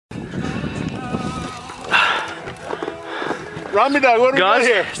RAMIDOGG, what do we got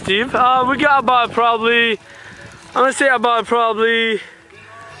here? Steve, we got about probably, I'm gonna say about probably,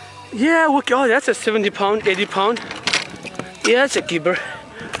 yeah, oh, that's a 70 pound, 80 pound. Yeah, it's a keeper.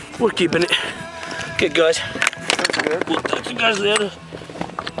 We're keeping it. Okay, guys. That's good. We'll talk to you guys later.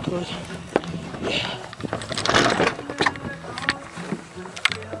 Good. Yeah.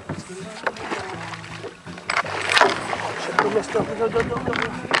 Go.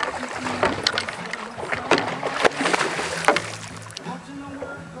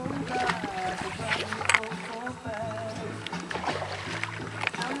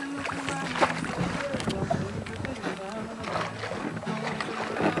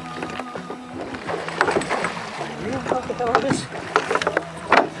 What the hell is this?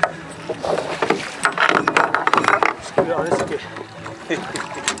 Let's be honest, okay.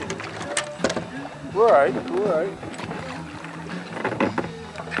 We're alright, we're alright.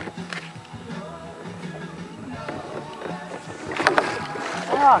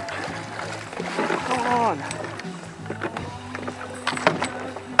 Fuck! Come on!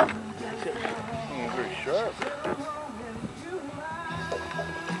 Very sharp.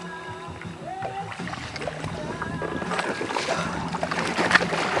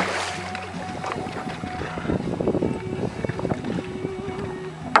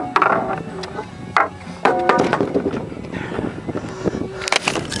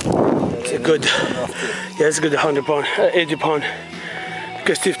 Good. Yeah, it's good 100 pound, 80 pound.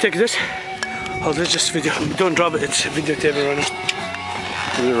 Okay, Steve, take this. Oh, let's just video. Don't drop it. It's videotape running.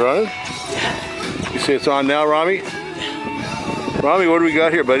 Is it running? You say it's on now, Rami? Rami, what do we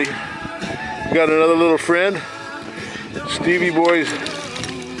got here, buddy? We got another little friend. Stevie boys.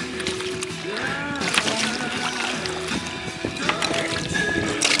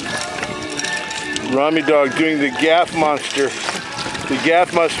 RAMIDOGG doing the gaff monster. The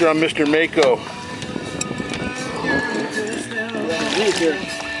gaff monster on Mr. Mako.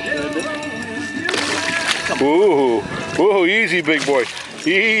 Ooh, ooh, easy big boy.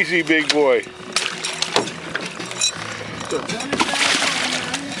 Easy big boy.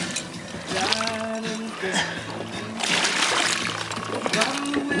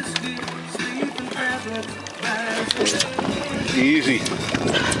 Easy.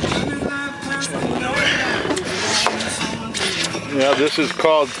 Yeah, this is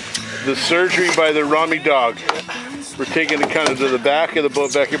called the surgery by the RAMIDOGG. We're taking it kind of to the back of the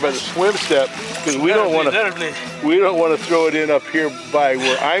boat, back here by the swim step, because we don't want to throw it in up here by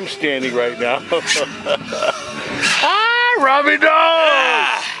where I'm standing right now. Ah, RAMIDOGG!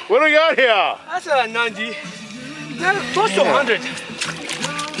 Yeah. What do we got here? That's a 90. Close to 100.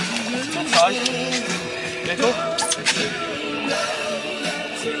 That's size. Little.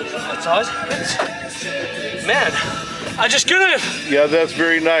 That's size. Man, I just couldn't. Yeah, that's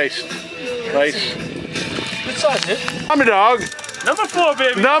very nice. Nice. Good size, dude. RAMIDOGG. Number 4,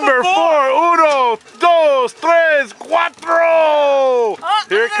 baby. Number 4. Uno, dos, tres, cuatro.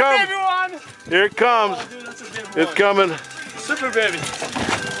 Here it comes. Here it comes. Oh, dude, that's a big it's coming. Super baby.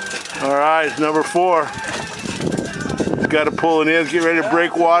 All right, number 4. Got to pull it in. Get ready to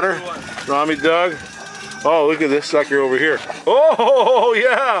break water. RAMIDOGG. Oh, look at this sucker over here. Oh,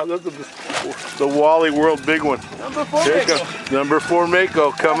 yeah. That's the Wally World big one. Number 4 Mako. Number 4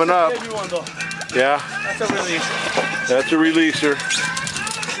 Mako coming up. Yeah. That's a releaser. That's a releaser.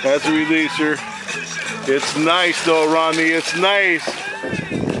 That's a releaser. It's nice though, Rami. It's nice.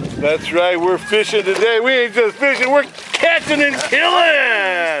 That's right. We're fishing today. We ain't just fishing. We're catching and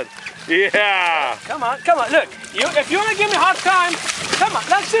killing. Yeah. Come on. Look, if you want to give me a hard time, come on.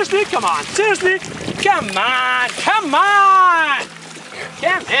 Like, seriously, come on. Seriously. Come on.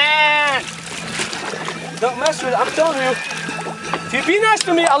 Don't mess with it. I'm telling you. If you be nice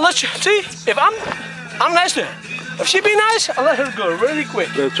to me, I'll let you. See, if I'm nice to her. If she be nice, I'll let her go really quick.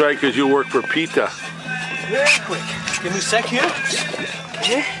 That's right, because you work for PETA. Very quick. Give me a sec here.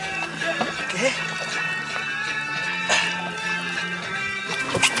 Okay.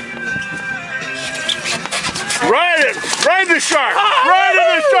 Ride the shark. Ride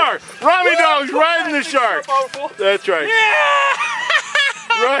the shark. RAMIDOGG's riding the shark. That's right.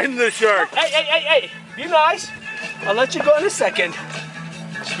 Yeah. Riding the shark. Hey. Be nice. I'll let you go in a second.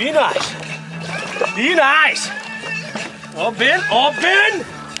 Be nice. Open.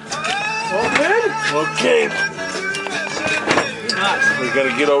 Okay. Nice. We're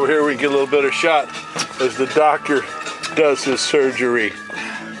gonna get over here. We can get a little better shot as the doctor does his surgery.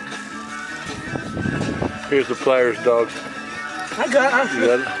 Here's the pliers, dog. I got it. You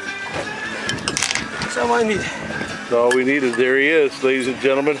got it? That's all I need. That's all we needed. There he is, ladies and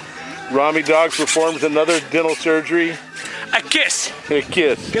gentlemen. RAMIDOGG performs another dental surgery. A kiss. A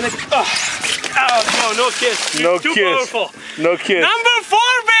kiss. Oh, no kiss. No Too kiss. powerful. No kiss. Number 4,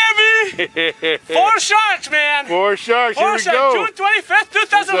 baby. 4 sharks, man. 4 sharks. Here 4 we sharks. go. June 25th,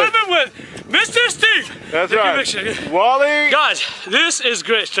 2011 with Mr. Steve. That's Thank right. you, Mick. Wally. Guys, this is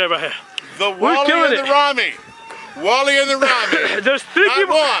great stuff right here. The Wally and the Rami. Wally and the Rami. There's 3 Not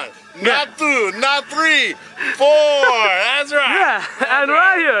people. 1, not 2, not 3, 4. That's right. Yeah, and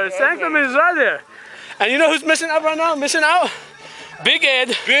right here, Sanctum is right there. And you know who's missing out right now? Missing out? Big Ed,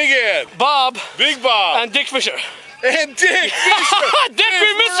 Big Ed, Bob, Big Bob, and Dick Fisher. and Dick Fisher. Dick,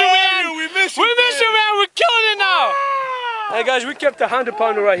 we miss you, man. We miss you. We miss you, man. We're killing it now. Hey guys, we kept a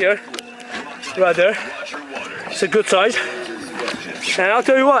 100-pounder right here, right there. It's a good size. And I'll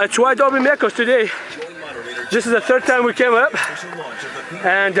tell you what, it's wide open Makos today. This is the 3rd time we came up,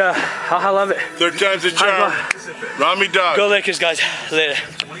 and I love it. 3rd time's a charm. RAMIDOGG. Go Lakers, guys. Later.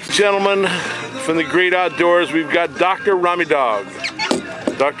 Gentlemen, from the great outdoors, we've got Dr. RAMIDOGG.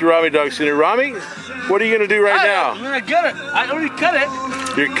 Dr. RAMIDOGG sitting here. Rami, what are you going to do right now? I'm gonna get it. I already cut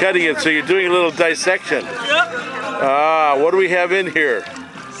it. You're cutting it, so you're doing a little dissection. Yep. Ah, what do we have in here?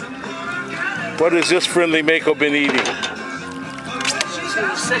 What has this friendly Mako been eating? Just in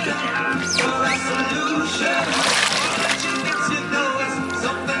a second.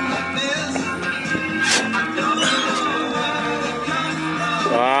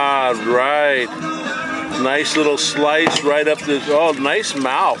 Ah, right. Nice little slice right up this. Oh, nice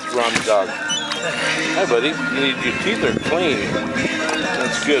mouth, RAMIDOGG. Hi, buddy. Your teeth are clean.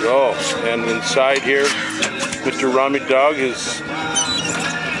 That's good. Oh, and inside here, Mr. RAMIDOGG is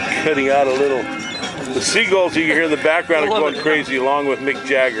cutting out a little. The seagulls you can hear in the background are going crazy, along with Mick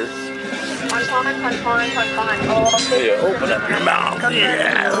Jagger. Yeah, open up your mouth.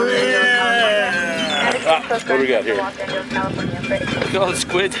 Yeah. Ah, what do we got here? Oh,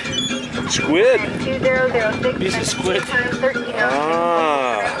 squid. Squid. Piece of squid.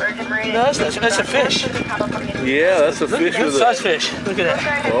 Ah. No, that's a fish. Yeah, that's a fish Good with size a. fish. Look at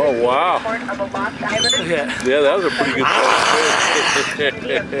that. Oh wow. Look at that. Yeah, that was a pretty good size fish.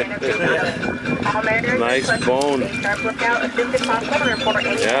 Nice bone.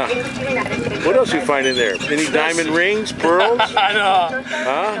 Yeah. What else you find in there? Any diamond rings, pearls? I know.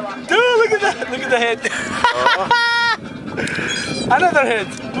 Huh? Dude, look at that. Look at the head. Another head.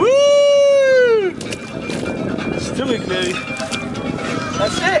 Woo! Stomach, baby.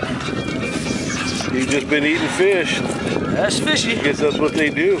 That's it. You've just been eating fish. That's fishy. I guess that's what they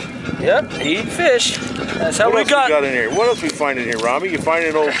do. Yep, eat fish. That's how What we else got. we got in here? What else we find in here, Rami? You find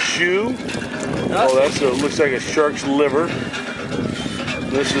an old shoe. Oh, that's looks like a shark's liver.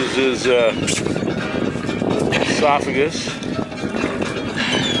 This is his esophagus.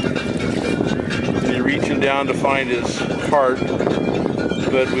 And you're reaching down to find his heart,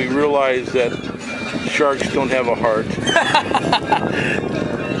 but we realize that sharks don't have a heart.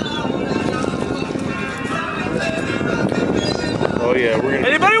 Oh yeah, we're gonna.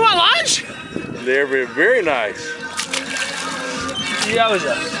 Anybody want lunch? They're very, very nice. Yeah, I was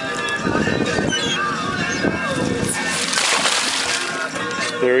up.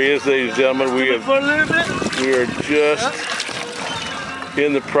 There he is, ladies and gentlemen. We For a little bit. are just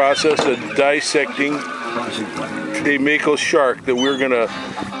in the process of dissecting a Mako shark that we're gonna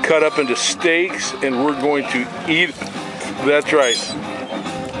cut up into steaks and we're going to eat. That's right.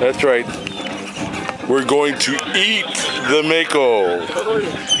 That's right. We're going to eat the Mako.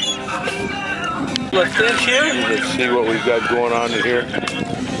 Let's stand here. Let's see what we've got going on in here.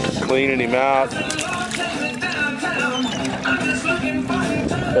 Cleaning him out.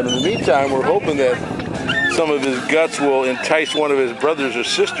 And in the meantime, we're hoping that some of his guts will entice one of his brothers or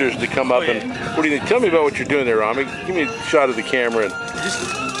sisters to come up and. What do you think? Tell me about what you're doing there, Rami. Give me a shot of the camera. And,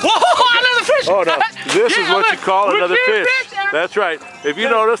 Whoa, another fish! oh no, this is what you call We're another clearing fish. That's right. If you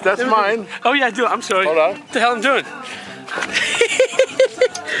notice, that's mine. Oh yeah, I do. I'm sorry. Hold on. What the hell I'm doing?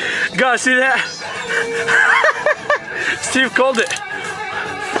 Guys, see that? Steve called it.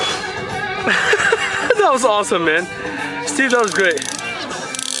 That was awesome, man. Steve, that was great.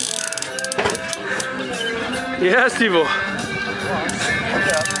 Yeah, Steve.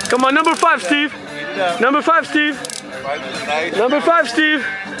 Come on, number 5, Steve. Number 5, Steve. Number 5, Steve.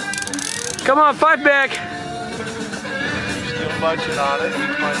 Come on, 5 back. Still munching on it.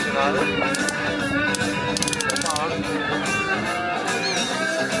 He's munching on it.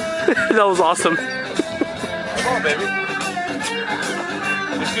 That was awesome. Come on, baby.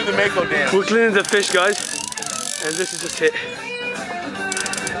 Let's do the Mako dance. We're cleaning the fish, guys, and this is just it.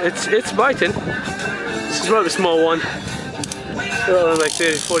 It's biting. This is probably a small one. Only like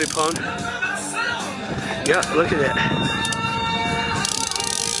 30, 40 pound. Yeah, look at that.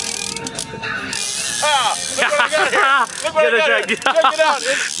 Ah, look what I got here. Look what I got here. Check it out.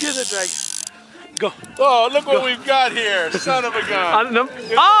 Get the drag. Go. Oh, look what we've got here. Son of a gun.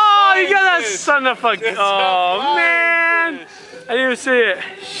 Oh, you got that son of a... It's Oh, a man. fish. I didn't even see it.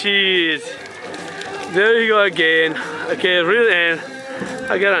 Jeez. There you go again. Okay, reel it in.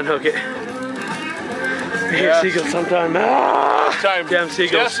 I gotta unhook it. Here, seagull sometime. Ah, Time. damn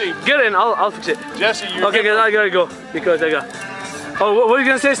seagull. Jesse. Get in, I'll fix it. Jesse, you Okay, guys, I gotta go because I got... Oh, what were you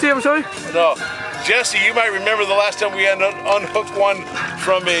gonna say, Steve? I'm sorry? No. Jesse, you might remember the last time we had unhooked one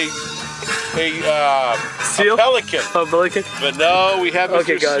from a Seal? a pelican. Oh, pelican? But no, we have Mr.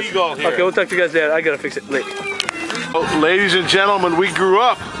 Okay, guys. Seagull here. Okay, we'll talk to you guys later. I gotta fix it later. Ladies and gentlemen, we grew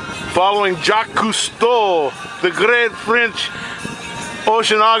up following Jacques Cousteau, the great French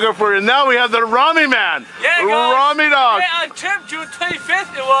oceanographer, and now we have the Rami man, Yeah, guys. RAMIDOGG. Yeah, on trip June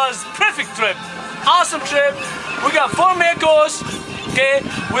 25th, it was perfect trip. Awesome trip. We got 4 Makos. Okay,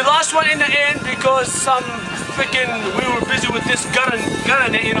 we lost one in the end because we were busy with this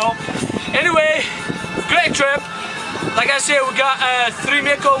gunning it, you know. Anyway, great trip. Like I said, we got 3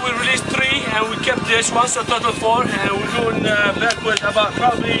 Mako, we released 3 and we kept this one, so total 4, and we're going back with about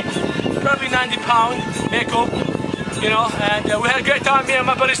probably 90 pound Mako, you know, and we had a great time, me and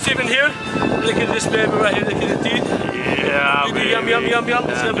my buddy Steven here. Look at this baby right here, look at the teeth. Yeah, baby. Yum, yum, yum, yum.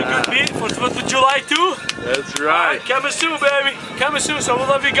 It's gonna be good meat for 4th of July too. That's All right. right, coming soon, baby. Coming soon, so we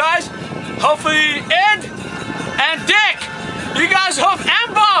love you guys. Hopefully, Ed and Dick, you guys hope,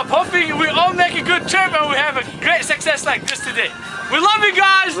 and Bob, hopefully we all make a good trip and we have a great success like this today. We love you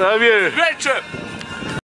guys. Love you. Great trip.